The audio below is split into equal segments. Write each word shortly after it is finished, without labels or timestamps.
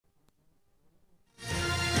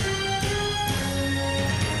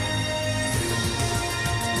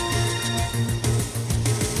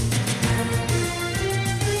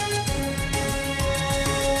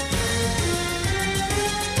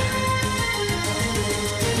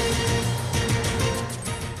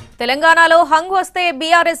తెలంగాణలో హంగ్ వస్తే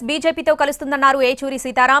బీఆర్ఎస్ బీజేపీతో కలుస్తుందన్నారు ఏచూరి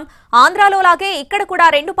సీతారాం. ఆంధ్రాలో లాగే ఇక్కడ కూడా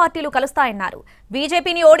రెండు పార్టీలు కలుస్తాయన్నారు.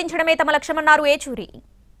 బీజేపీని ఓడించడమే తమ లక్ష్యమన్నారు ఏచూరి.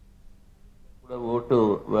 ఓటు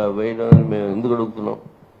వేయడానికి మేము ఎందుకు అడుగుతున్నాం?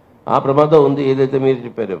 ఆ ప్రమాదం ఉంది, ఏదైతే మీరు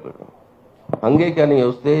చెప్పారు. హంగే కానీ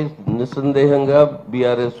వస్తే నిస్సందేహంగా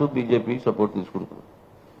బీఆర్ఎస్ బీజేపీ సపోర్ట్ తీసుకుంటుంది.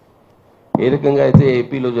 ఏ రకంగా అయితే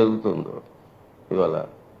ఏపీలో జరుగుతుందో ఇవాళ.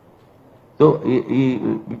 సో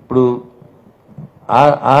ఇప్పుడు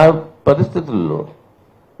ఆ పరిస్థితుల్లో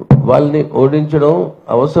వాళ్ళని ఓడించడం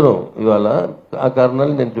అవసరం ఇవాళ. ఆ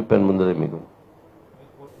కారణాలు నేను చెప్పాను ముందరే మీకు.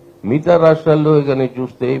 మిగతా రాష్ట్రాల్లో కానీ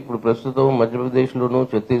చూస్తే ఇప్పుడు ప్రస్తుతం మధ్యప్రదేశ్లోను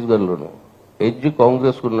ఛత్తీస్గఢ్లోను ఎడ్జ్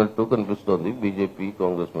కాంగ్రెస్ ఉన్నట్టు కనిపిస్తోంది బీజేపీ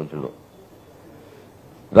కాంగ్రెస్ మధ్యలో.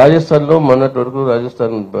 రాజస్థాన్లో మొన్నటి వరకు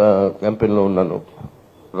రాజస్థాన్ క్యాంపెయిన్లో ఉన్నాను.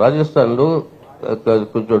 రాజస్థాన్లో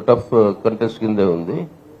కొంచెం టఫ్ కంటెస్ట్ కిందే ఉంది,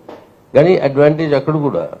 కానీ అడ్వాంటేజ్ అక్కడ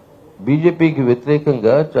కూడా బీజేపీకి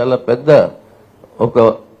వ్యతిరేకంగా చాలా పెద్ద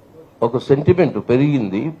ఒక సెంటిమెంట్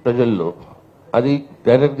పెరిగింది ప్రజల్లో. అది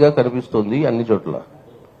డైరెక్ట్ గా కనిపిస్తోంది అన్ని చోట్ల.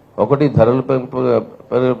 ఒకటి ధరలు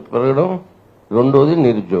పెరగడం, రెండోది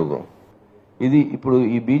నిరుద్యోగం. ఇది ఇప్పుడు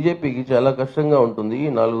ఈ బీజేపీకి చాలా కష్టంగా ఉంటుంది ఈ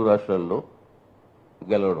 4 రాష్ట్రాల్లో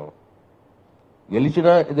గెలవడం.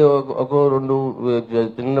 గెలిచినా ఇది ఒక 2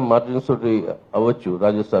 చిన్న మార్జిన్స్ తోటి అవ్వచ్చు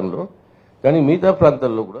రాజస్థాన్లో, కానీ మిగతా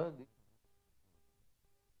ప్రాంతాల్లో కూడా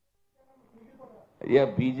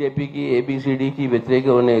బీజేపీకి ఏబిసిడికి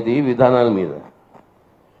వ్యతిరేకం అనేది విధానాల మీద,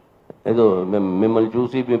 ఏదో మిమ్మల్ని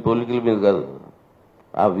చూసి మీ పొలిటికల్ మీద కాదు.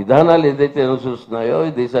 ఆ విధానాలు ఏదైతే అనుసరిస్తున్నాయో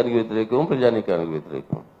దేశానికి వ్యతిరేకం, ప్రజానీకానికి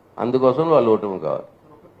వ్యతిరేకం. అందుకోసం వాళ్ళు ఓటమి కావాలి.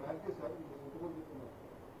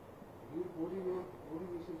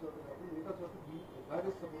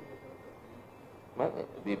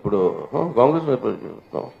 ఇప్పుడు కాంగ్రెస్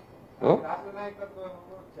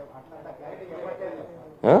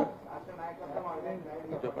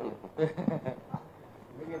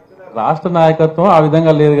రాష్ట్ర నాయకత్వం ఆ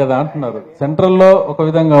విధంగా లేదు కదా అంటున్నారు. సెంట్రల్లో ఒక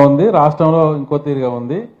విధంగా ఉంది, రాష్ట్రంలో ఇంకో తీరుగా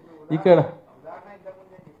ఉంది. ఇక్కడ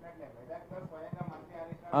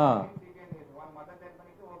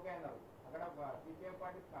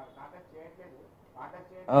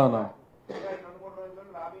అవునా,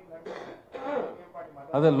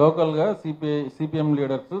 అదే లోకల్ గా సిపిఎం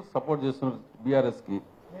లీడర్స్ సపోర్ట్ చేస్తున్నారు బీఆర్ఎస్ కి.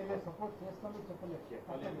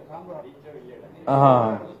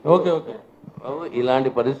 Okay okay. ఇలాంటి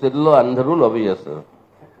పరిస్థితుల్లో అందరూ లాబీ చేస్తారు.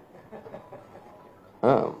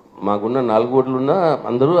 మాకున్న 4 ఓట్లున్నా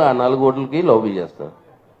అందరూ ఆ 4 ఓట్లకి లాబీ చేస్తారు.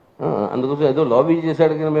 అందుకోసం ఏదో లాబీ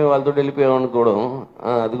చేశాడు కానీ మేము వాళ్ళతో వెళ్ళిపోయాం అనుకోవడం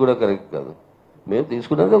అది కూడా కరెక్ట్ కాదు. మేము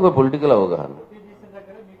తీసుకున్నది ఒక పొలిటికల్ అవగాహన.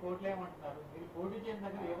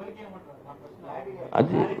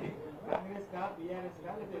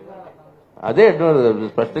 అదే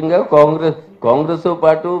స్పష్టంగా కాంగ్రెస్ తో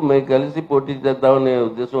పాటు మేము కలిసి పోటీ చేద్దామనే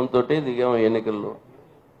ఉద్దేశంతో దిగాము ఎన్నికల్లో.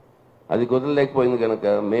 అది కుదరలేకపోయింది కనుక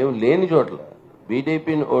మేము లేని చోట్ల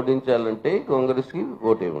బీజేపీని ఓడించాలంటే కాంగ్రెస్ కి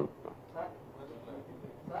ఓటేయమంటున్నాం.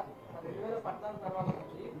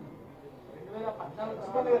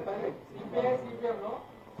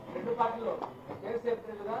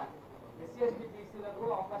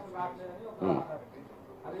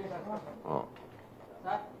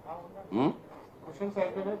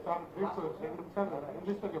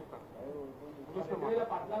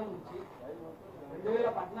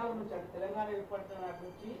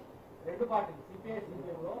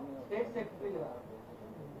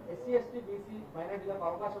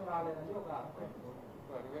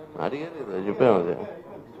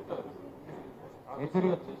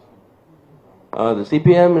 The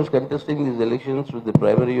CPM is contesting these elections with the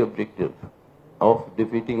primary objective of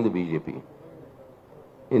defeating the BJP.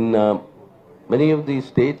 In many of these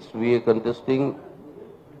states, we are contesting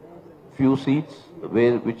few seats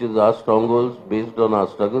which is our strongholds based on our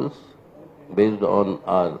struggles, based on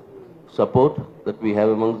our support that we have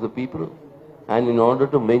amongst the people, and in order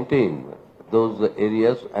to maintain those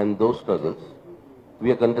areas and those struggles, we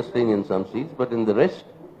are contesting in some seats, but in the rest,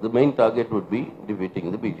 the main target would be defeating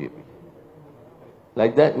the BJP.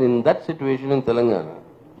 Like that, in that situation in Telangana,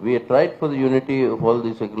 we have tried for the unity of all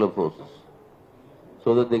the secular forces so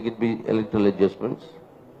that there could be electoral adjustments.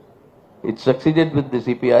 It succeeded with the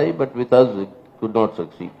CPI, but with us it could not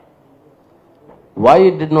succeed. Why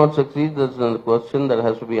it did not succeed, that's a question that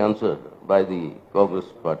has to be answered by the Congress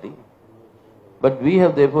party. But we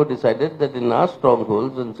have therefore decided that in our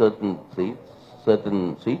strongholds in certain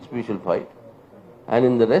seats we shall fight, and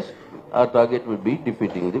in the rest our target will be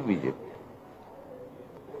defeating the BJP.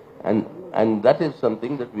 And that is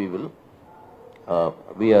something that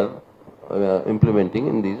we are implementing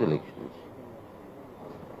in these elections.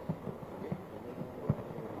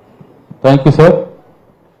 Thank you, sir.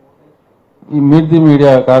 ఈ meet the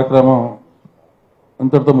media కార్యక్రమం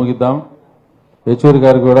ఇంతటితో ముగిద్దాం. యచూరి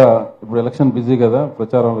గారు కూడా ఇప్పుడు election busy కదా,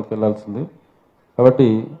 ప్రచారంలోకి వెళ్లాల్సింది. కాబట్టి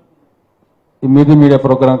ఈ మీట్ ది మీడియా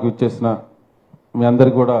ప్రోగ్రాంకి ఇచ్చేసిన మీ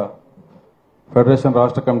అందరికి కూడా ఫెడరేషన్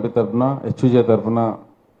రాష్ట్ర కమిటీ తరఫున, హెచ్యూజే తరఫున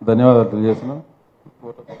ధన్యవాదాలు తెలియజేస్తున్నాం.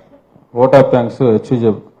 ఓట్ ఆఫ్ థ్యాంక్స్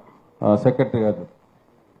హెచ్యూజే సెక్రటరీ గారు.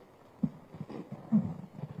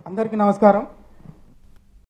 అందరికీ నమస్కారం.